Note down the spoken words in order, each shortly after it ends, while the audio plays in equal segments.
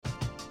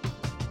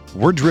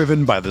We're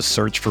driven by the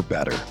search for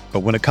better. But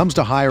when it comes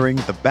to hiring,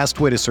 the best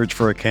way to search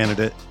for a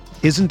candidate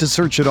isn't to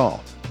search at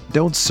all.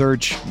 Don't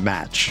search,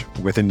 match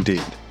with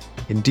Indeed.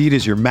 Indeed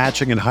is your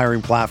matching and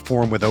hiring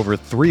platform with over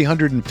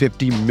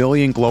 350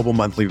 million global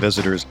monthly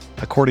visitors,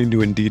 according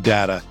to Indeed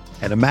data,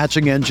 and a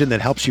matching engine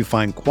that helps you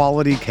find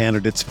quality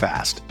candidates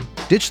fast.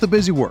 Ditch the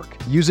busy work.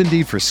 Use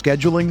Indeed for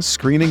scheduling,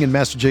 screening, and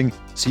messaging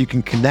so you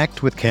can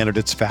connect with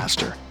candidates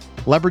faster.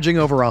 Leveraging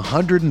over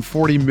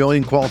 140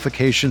 million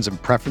qualifications and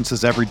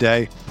preferences every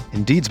day,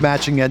 Indeed's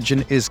matching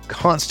engine is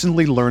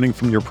constantly learning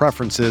from your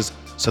preferences,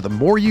 so the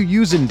more you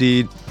use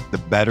Indeed, the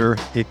better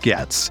it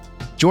gets.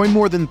 Join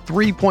more than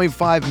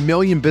 3.5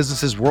 million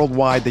businesses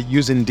worldwide that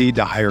use Indeed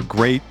to hire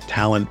great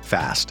talent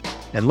fast.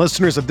 And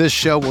listeners of this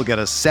show will get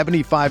a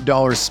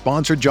 $75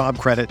 sponsored job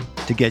credit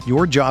to get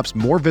your jobs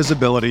more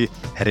visibility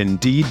at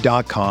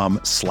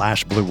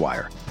Indeed.com/Blue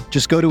Wire.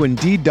 Just go to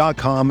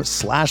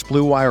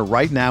Indeed.com/Blue Wire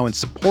right now and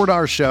support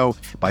our show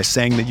by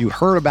saying that you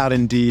heard about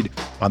Indeed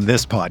on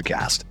this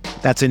podcast.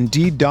 That's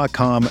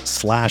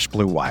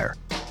Indeed.com/Blue Wire.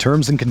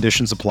 Terms and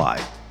conditions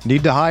apply.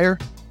 Need to hire?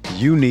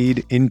 You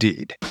need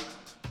Indeed.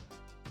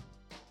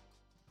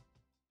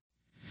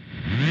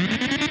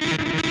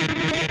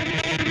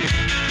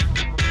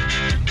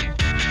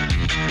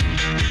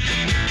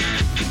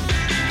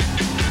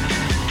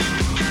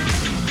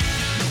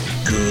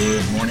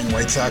 Good morning,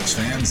 White Sox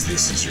fans.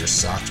 This is your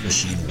Sox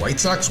Machine White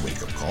Sox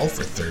wake-up call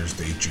for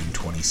Thursday, June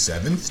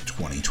 27th,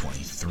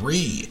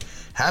 2023.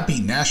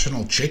 Happy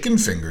National Chicken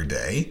Finger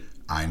Day.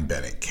 I'm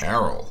Bennett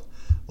Carroll.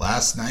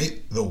 Last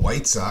night, the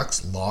White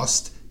Sox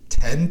lost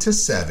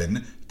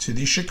 10-7 to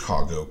the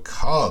Chicago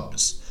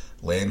Cubs.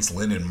 Lance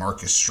Lynn and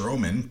Marcus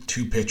Stroman,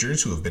 two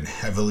pitchers who have been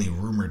heavily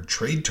rumored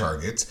trade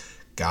targets,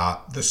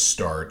 got the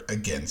start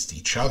against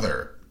each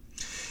other.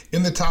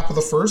 In the top of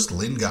the first,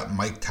 Lynn got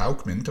Mike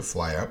Tauchman to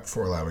fly out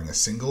before allowing a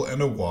single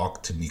and a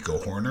walk to Nico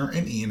Hoerner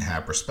and Ian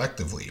Happ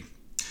respectively.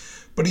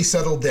 But he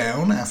settled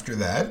down after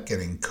that,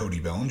 getting Cody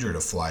Bellinger to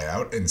fly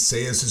out and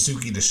Seiya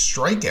Suzuki to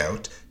strike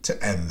out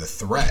to end the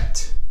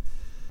threat.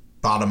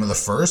 Bottom of the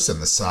first, and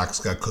the Sox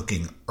got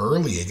cooking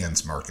early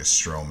against Marcus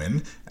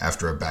Stroman.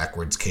 After a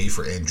backwards K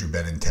for Andrew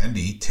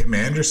Benintendi, Tim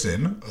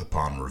Anderson,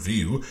 upon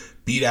review,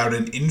 beat out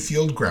an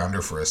infield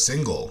grounder for a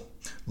single.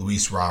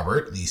 Luis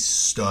Robert, the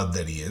stud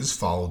that he is,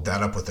 followed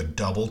that up with a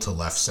double to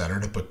left center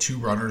to put two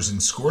runners in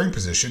scoring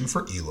position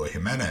for Eloy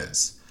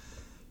Jimenez.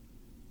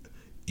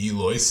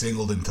 Eloy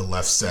singled into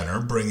left center,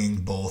 bringing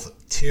both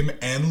Tim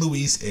and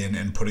Luis in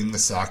and putting the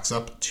Sox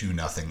up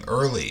 2-0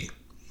 early.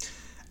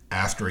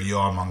 After a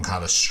Yoan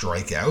Moncada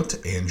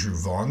strikeout, Andrew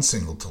Vaughn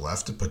singled to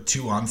left to put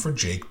two on for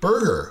Jake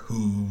Burger,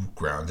 who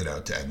grounded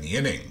out to end the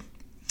inning.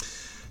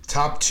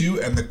 Top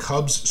two, and the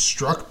Cubs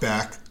struck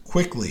back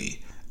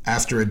quickly.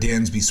 After a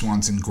Dansby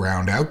Swanson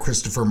ground out,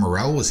 Christopher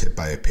Morel was hit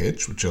by a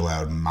pitch, which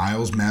allowed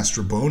Miles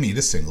Mastrobuoni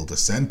to single to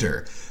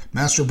center.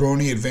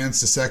 Mastrobuoni advanced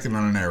to second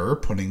on an error,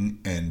 putting,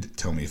 and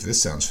tell me if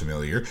this sounds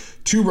familiar,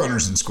 two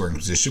runners in scoring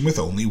position with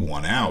only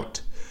one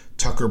out.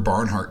 Tucker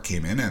Barnhart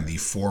came in, and the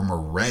former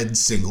Red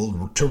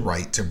singled to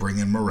right to bring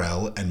in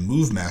Morel and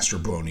move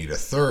Mastrobuoni to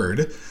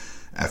third.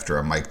 After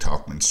a Mike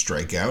Tauchman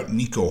strikeout,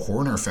 Nico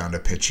Hoerner found a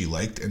pitch he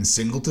liked and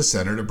singled to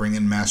center to bring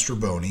in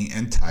Mastrobuoni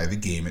and tie the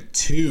game at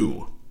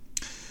 2.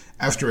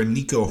 After a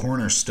Nico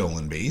Hoerner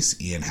stolen base,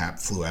 Ian Happ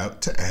flew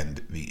out to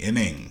end the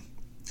inning.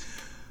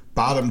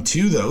 Bottom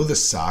two, though, the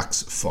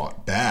Sox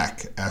fought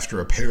back. After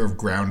a pair of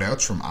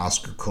groundouts from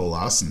Oscar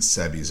Colas and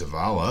Seby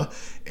Zavala,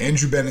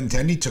 Andrew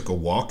Benintendi took a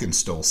walk and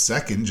stole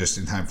second just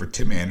in time for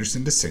Tim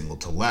Anderson to single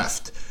to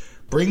left,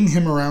 bringing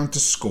him around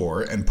to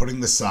score and putting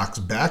the Sox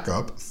back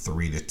up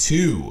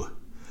 3-2.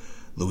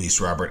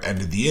 Luis Robert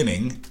ended the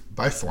inning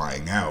by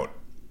flying out.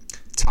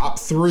 Top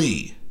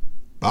three.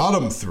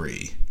 Bottom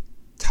three.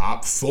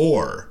 Top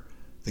four.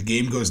 The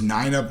game goes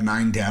 9 up,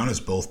 9 down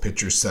as both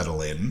pitchers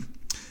settle in.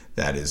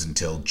 That is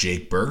until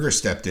Jake Burger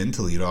stepped in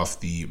to lead off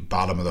the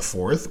bottom of the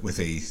fourth with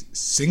a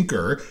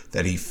sinker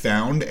that he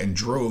found and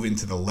drove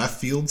into the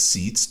left field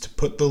seats to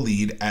put the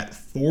lead at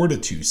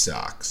 4-2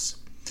 Sox.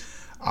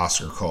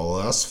 Oscar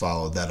Colas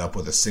followed that up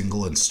with a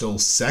single and stole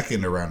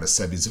second around a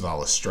Seby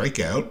Zavala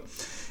strikeout.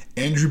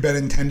 Andrew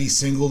Benintendi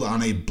singled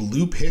on a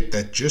bloop hit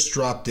that just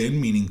dropped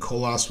in, meaning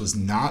Colas was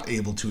not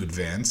able to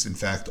advance, in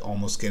fact,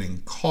 almost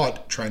getting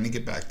caught trying to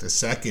get back to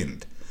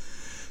second.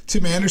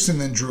 Tim Anderson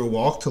then drew a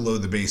walk to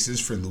load the bases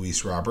for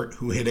Luis Robert,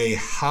 who hit a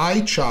high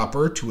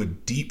chopper to a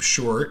deep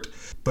short,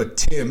 but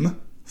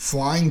Tim,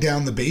 flying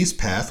down the base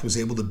path, was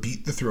able to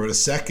beat the throw to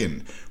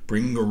second,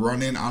 bringing a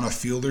run in on a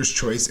fielder's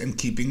choice and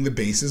keeping the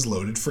bases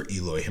loaded for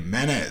Eloy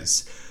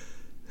Jimenez.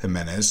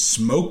 Jimenez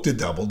smoked a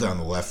double down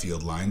the left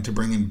field line to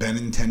bring in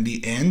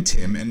Benintendi and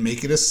Tim and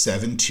make it a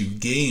 7-2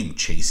 game,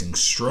 chasing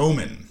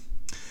Stroman.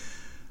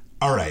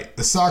 All right,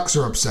 the Sox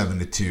are up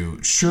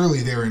 7-2.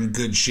 Surely they're in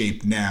good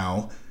shape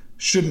now.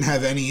 Shouldn't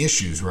have any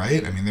issues,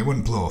 right? I mean, they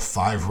wouldn't blow a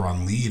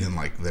 5-run lead in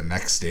like the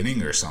next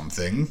inning or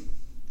something.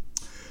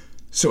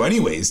 So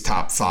anyways,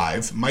 top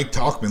 5, Mike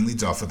Tauchman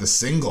leads off with a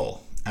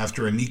single.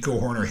 after a Nico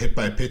Hoerner hit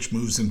by pitch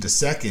moves him to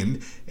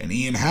second, and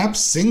Ian Happ's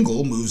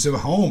single moves him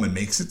home and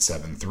makes it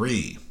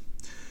 7-3.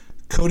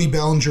 Cody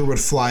Bellinger would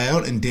fly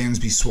out and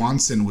Dansby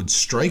Swanson would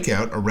strike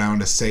out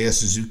around a Seiya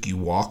Suzuki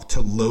walk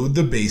to load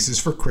the bases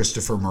for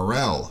Christopher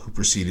Morel, who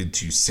proceeded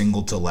to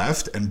single to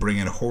left and bring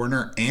in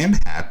Hoerner and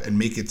Happ and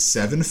make it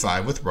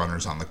 7-5 with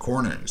runners on the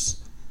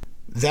corners.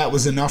 That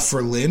was enough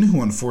for Lynn,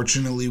 who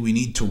unfortunately we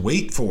need to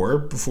wait for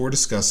before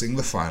discussing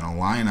the final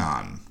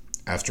line-on.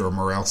 After a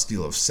Morel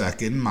steal of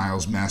second,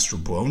 Miles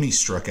Mastrobuoni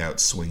struck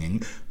out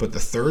swinging, but the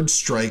third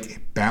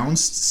strike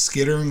bounced,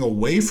 skittering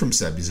away from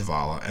Seby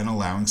Zavala and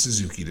allowing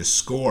Suzuki to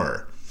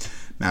score.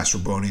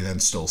 Mastrobuoni then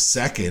stole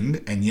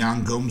second, and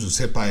Yan Gomes was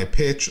hit by a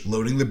pitch,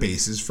 loading the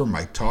bases for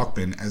Mike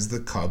Tauchman as the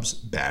Cubs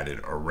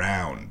batted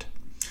around.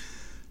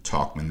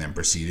 Tauchman then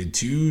proceeded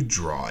to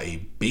draw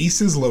a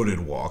bases-loaded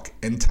walk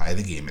and tie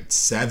the game at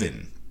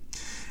 7.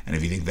 And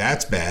if you think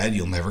that's bad,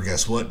 you'll never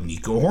guess what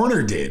Nico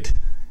Hoerner did.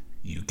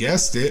 You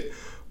guessed it,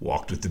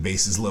 walked with the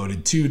bases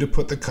loaded too to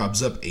put the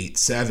Cubs up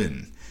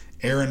 8-7.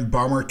 Aaron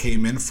Bummer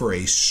came in for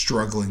a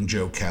struggling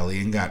Joe Kelly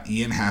and got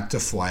Ian Happ to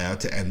fly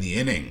out to end the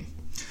inning.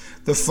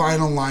 The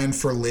final line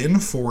for Lynn,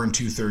 4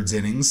 2/3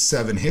 innings,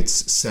 7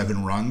 hits,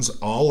 7 runs,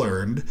 all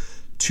earned,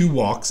 2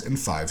 walks, and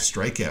 5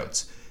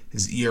 strikeouts.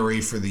 His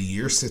ERA for the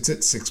year sits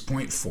at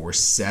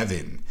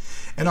 6.47.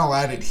 And I'll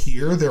add it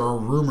here, there are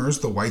rumors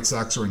the White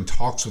Sox are in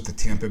talks with the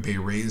Tampa Bay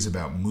Rays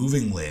about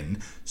moving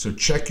Lynn, so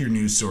check your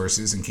news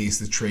sources in case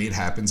the trade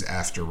happens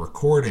after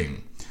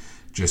recording.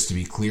 Just to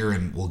be clear,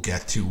 and we'll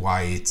get to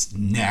why it's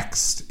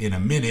next in a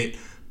minute,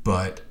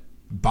 but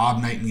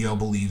Bob Nightingale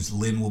believes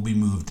Lynn will be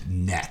moved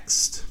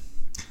next.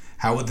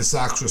 How would the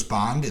Sox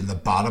respond in the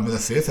bottom of the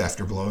 5th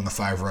after blowing a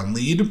 5-run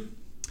lead?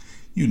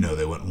 You know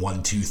they went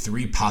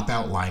 1-2-3, pop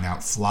out, line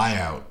out, fly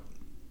out.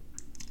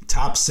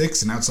 Top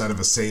 6, and outside of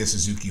a Seiya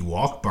Suzuki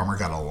walk, Bummer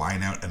got a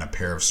line out and a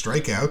pair of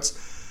strikeouts.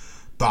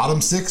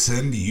 Bottom 6,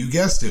 and you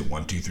guessed it,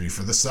 1-2-3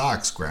 for the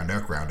Sox, ground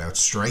out,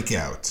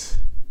 strikeout.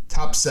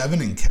 Top 7,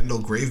 and Kendall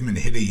Graveman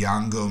hit a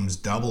Yan Gomes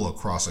double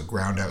across a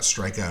ground out,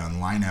 strikeout, and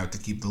line out to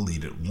keep the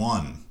lead at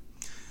 1.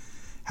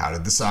 How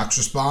did the Sox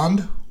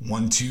respond?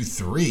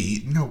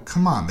 1-2-3. No,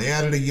 come on, they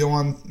added a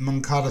Yoan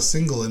Moncada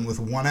single in with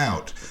 1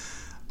 out.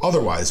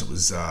 Otherwise, it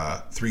was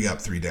 3 up,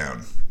 3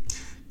 down.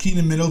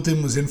 Keenan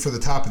Middleton was in for the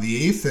top of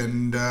the 8th,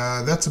 and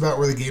that's about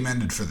where the game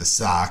ended for the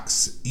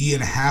Sox.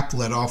 Ian Happ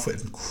led off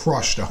and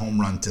crushed a home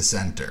run to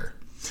center.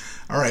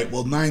 All right,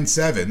 well,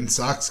 9-7.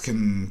 Sox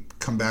can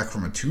come back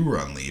from a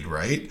 2-run lead,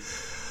 right?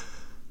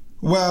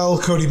 Well,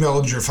 Cody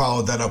Bellinger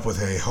followed that up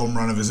with a home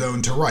run of his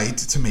own to right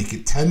to make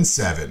it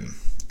 10-7.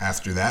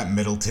 After that,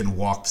 Middleton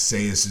walked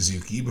Seiya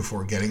Suzuki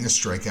before getting a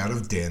strikeout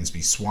of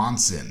Dansby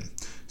Swanson.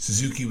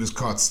 Suzuki was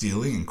caught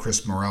stealing, and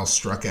Chris Morel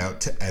struck out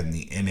to end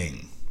the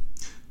inning.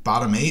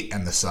 Bottom 8,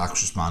 and the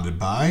Sox responded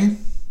by,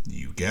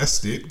 you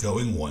guessed it,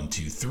 going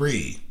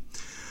 1-2-3.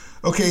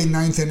 Okay,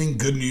 9th inning,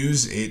 good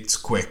news, it's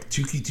quick.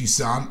 Touki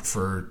Toussaint,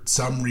 for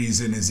some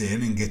reason, is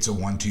in and gets a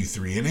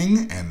 1-2-3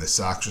 inning, and the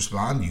Sox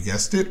respond, you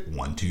guessed it,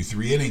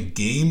 1-2-3 inning.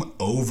 Game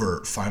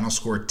over. Final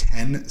score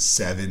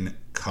 10-7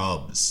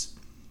 Cubs.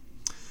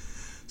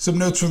 Some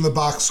notes from the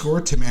box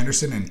score. Tim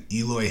Anderson and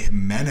Eloy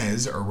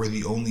Jimenez were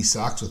the only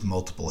Sox with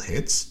multiple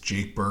hits.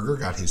 Jake Burger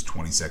got his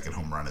 22nd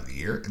home run of the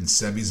year, and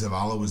Seby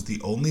Zavala was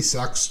the only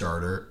Sox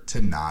starter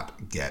to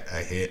not get a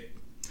hit.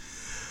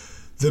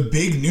 The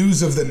big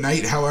news of the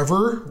night,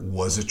 however,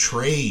 was a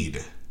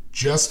trade.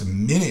 Just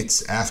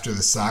minutes after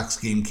the Sox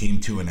game came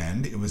to an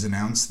end, it was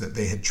announced that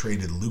they had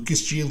traded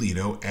Lucas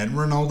Giolito and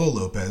Ronaldo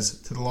Lopez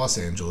to the Los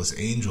Angeles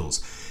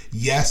Angels.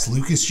 Yes,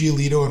 Lucas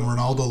Giolito and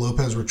Ronaldo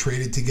Lopez were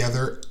traded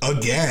together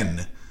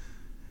again.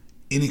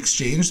 In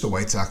exchange, the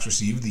White Sox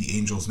received the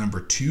Angels'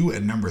 number 2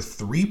 and number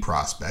 3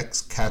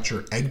 prospects,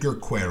 catcher Edgar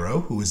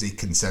Cuero, who is a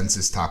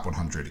consensus top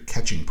 100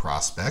 catching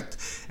prospect,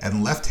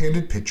 and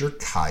left-handed pitcher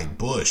Kai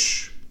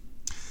Busch.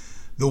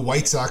 The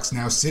White Sox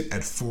now sit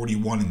at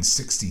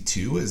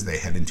 41-62 as they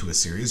head into a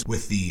series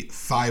with the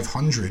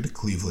 500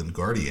 Cleveland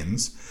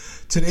Guardians.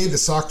 Today, the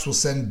Sox will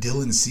send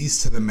Dylan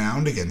Cease to the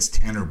mound against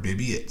Tanner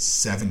Bibby at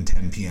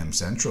 7:10 p.m.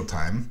 Central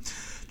Time.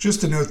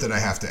 Just a note that I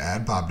have to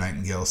add, Bob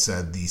Nightingale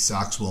said the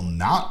Sox will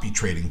not be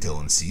trading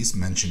Dylan Cease,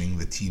 mentioning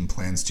the team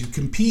plans to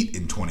compete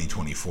in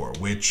 2024,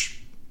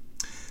 which,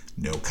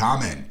 no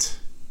comment.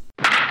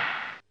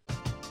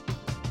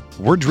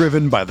 We're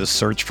driven by the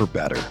search for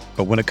better.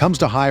 But when it comes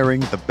to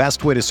hiring, the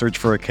best way to search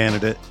for a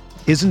candidate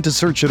isn't to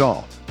search at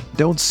all.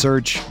 Don't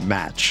search,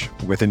 match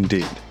with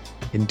Indeed.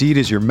 Indeed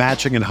is your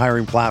matching and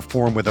hiring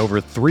platform with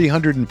over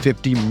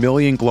 350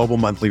 million global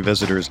monthly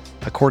visitors,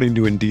 according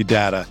to Indeed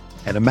data,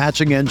 and a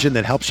matching engine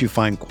that helps you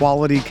find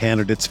quality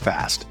candidates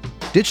fast.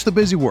 Ditch the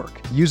busy work.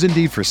 Use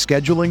Indeed for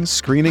scheduling,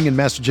 screening, and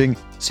messaging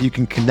so you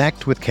can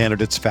connect with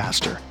candidates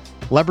faster.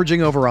 Leveraging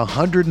over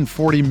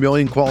 140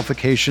 million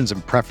qualifications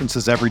and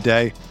preferences every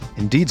day,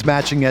 Indeed's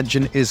matching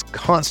engine is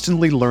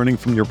constantly learning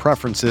from your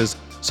preferences,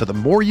 so the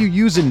more you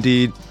use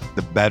Indeed,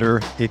 the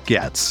better it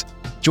gets.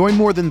 Join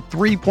more than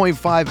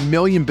 3.5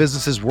 million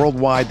businesses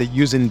worldwide that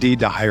use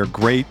Indeed to hire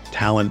great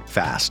talent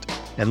fast.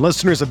 And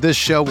listeners of this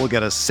show will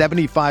get a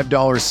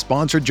 $75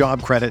 sponsored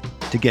job credit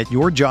to get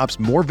your jobs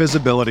more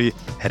visibility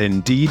at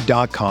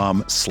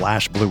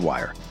Indeed.com/Blue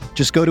Wire.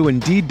 Just go to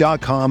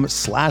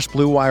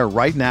Indeed.com/Blue Wire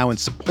right now and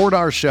support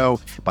our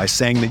show by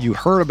saying that you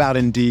heard about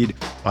Indeed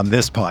on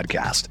this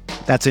podcast.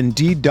 That's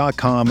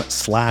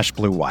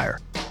Indeed.com/Blue Wire.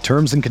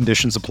 Terms and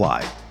conditions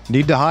apply.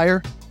 Need to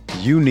hire?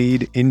 You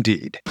need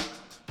Indeed.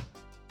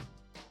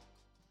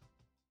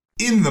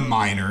 In the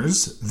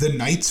minors, the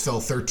Knights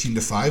fell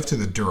 13-5 to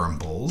the Durham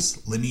Bulls.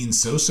 Lenine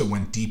Sosa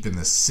went deep in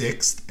the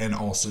 6th and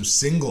also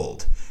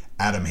singled.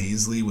 Adam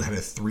Hazley had a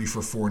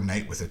 3-for-4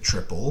 night with a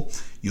triple.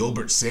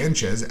 Yolbert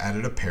Sanchez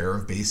added a pair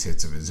of base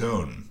hits of his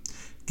own.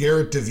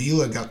 Garrett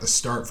Davila got the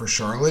start for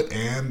Charlotte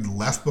and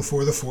left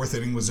before the 4th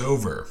inning was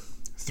over.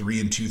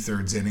 3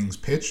 2/3 innings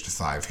pitched,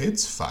 5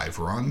 hits, 5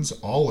 runs,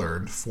 all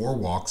earned, 4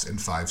 walks,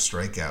 and 5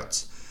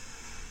 strikeouts.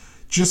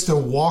 Just a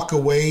walk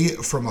away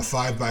from a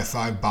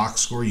 5-by-5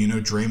 box score. You know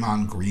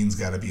Draymond Green's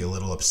got to be a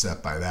little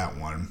upset by that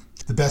one.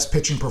 The best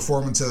pitching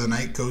performance of the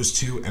night goes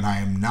to, and I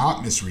am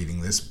not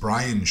misreading this,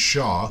 Brian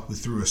Shaw, who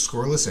threw a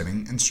scoreless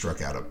inning and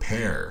struck out a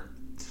pair.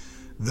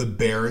 The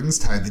Barons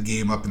tied the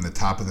game up in the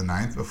top of the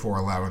 9th before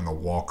allowing a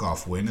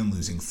walk-off win and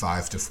losing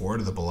 5-4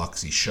 to the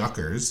Biloxi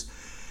Shuckers.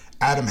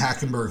 Adam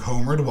Hackenberg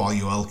homered while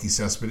Yoelqui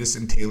Cespedes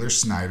and Taylor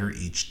Snyder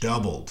each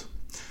doubled.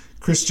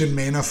 Christian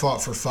Mena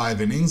fought for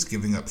 5 innings,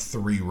 giving up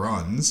 3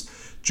 runs.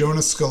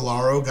 Jonas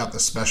Scalaro got the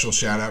special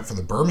shout-out for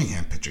the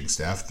Birmingham pitching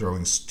staff,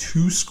 throwing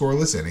 2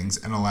 scoreless innings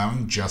and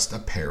allowing just a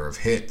pair of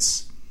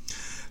hits.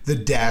 The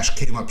Dash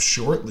came up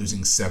short,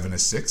 losing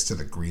 7-6 to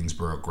the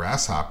Greensboro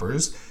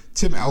Grasshoppers.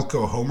 Tim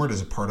Elko homered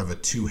as a part of a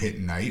 2-hit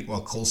night,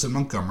 while Colson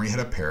Montgomery had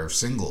a pair of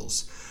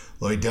singles.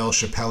 Loydell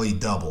Chappelli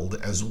doubled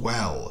as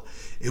well.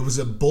 It was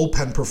a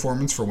bullpen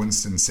performance for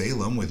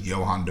Winston-Salem, with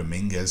Johan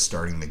Dominguez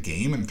starting the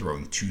game and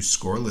throwing 2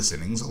 scoreless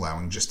innings,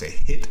 allowing just a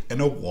hit and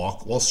a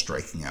walk while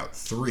striking out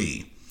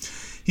 3.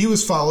 He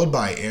was followed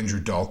by Andrew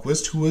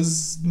Dahlquist, who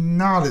was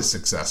not as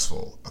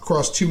successful.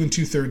 Across 2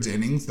 2/3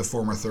 innings, the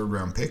former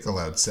third-round pick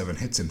allowed 7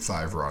 hits and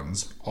 5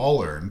 runs,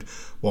 all earned,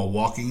 while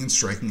walking and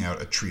striking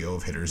out a trio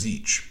of hitters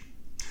each.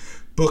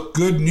 But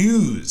good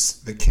news!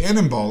 The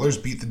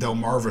Cannonballers beat the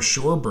Delmarva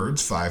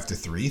Shorebirds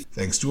 5-3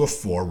 thanks to a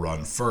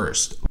 4-run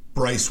first.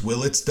 Bryce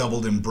Willits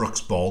doubled in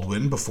Brooks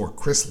Baldwin before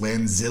Chris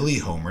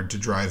Lanzilli homered to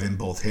drive in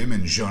both him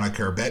and Jonah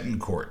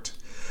Betancourt.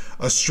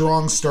 A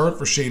strong start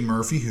for Shane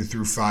Murphy, who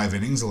threw 5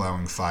 innings,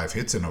 allowing 5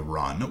 hits and a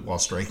run, while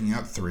striking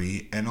out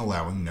 3 and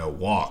allowing no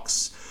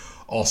walks.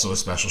 Also a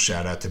special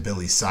shout out to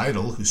Billy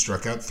Seidel, who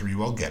struck out 3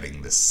 while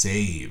getting the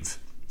save.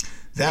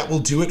 That will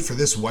do it for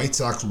this White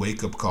Sox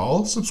wake-up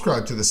call.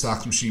 Subscribe to the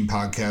Sox Machine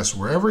podcast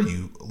wherever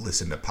you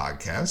listen to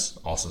podcasts.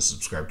 Also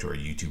subscribe to our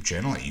YouTube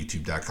channel at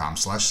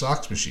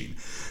youtube.com/SoxMachine.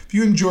 If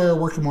you enjoy our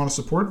work and want to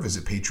support,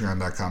 visit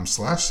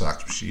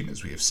patreon.com/SoxMachine,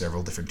 as we have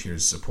several different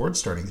tiers of support,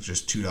 starting at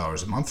just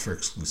 $2 a month for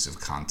exclusive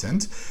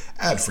content,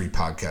 ad-free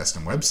podcast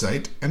and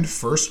website, and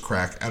first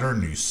crack at our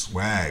new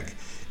swag.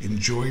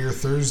 Enjoy your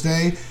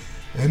Thursday,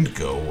 and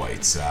go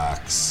White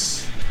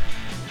Sox.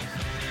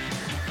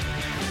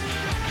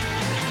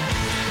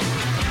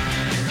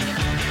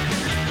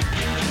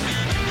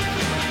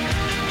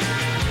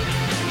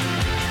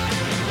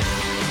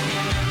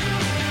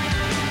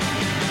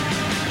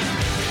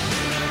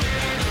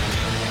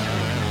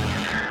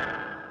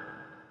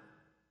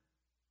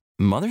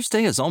 Mother's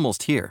Day is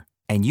almost here,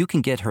 and you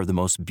can get her the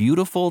most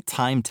beautiful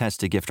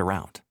time-tested gift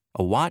around,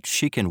 a watch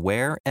she can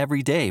wear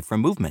every day from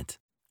Movement.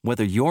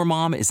 Whether your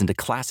mom is into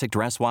classic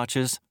dress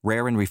watches,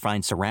 rare and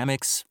refined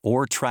ceramics,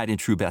 or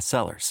tried-and-true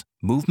bestsellers,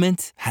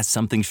 Movement has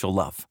something she'll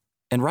love.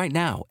 And right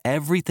now,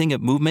 everything at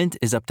Movement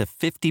is up to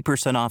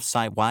 50% off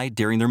site-wide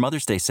during their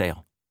Mother's Day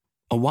sale.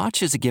 A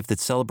watch is a gift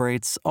that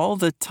celebrates all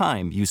the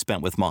time you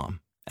spent with Mom,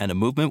 and a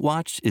Movement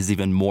watch is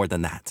even more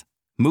than that.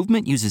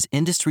 Movement uses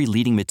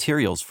industry-leading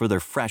materials for their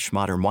fresh,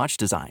 modern watch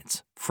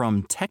designs,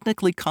 from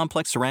technically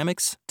complex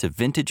ceramics to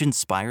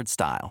vintage-inspired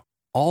style,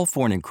 all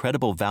for an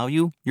incredible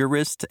value your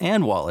wrist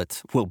and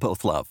wallet will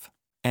both love.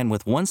 And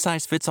with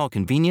one-size-fits-all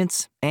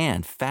convenience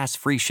and fast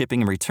free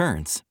shipping and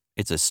returns,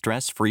 it's a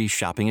stress-free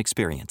shopping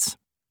experience.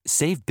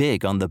 Save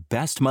big on the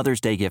best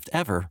Mother's Day gift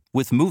ever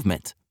with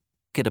Movement.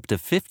 Get up to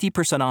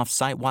 50% off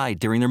site-wide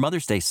during their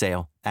Mother's Day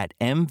sale at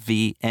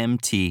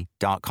MVMT.com.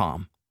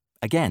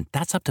 Again,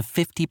 that's up to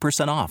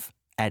 50% off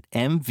at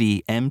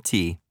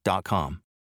MVMT.com.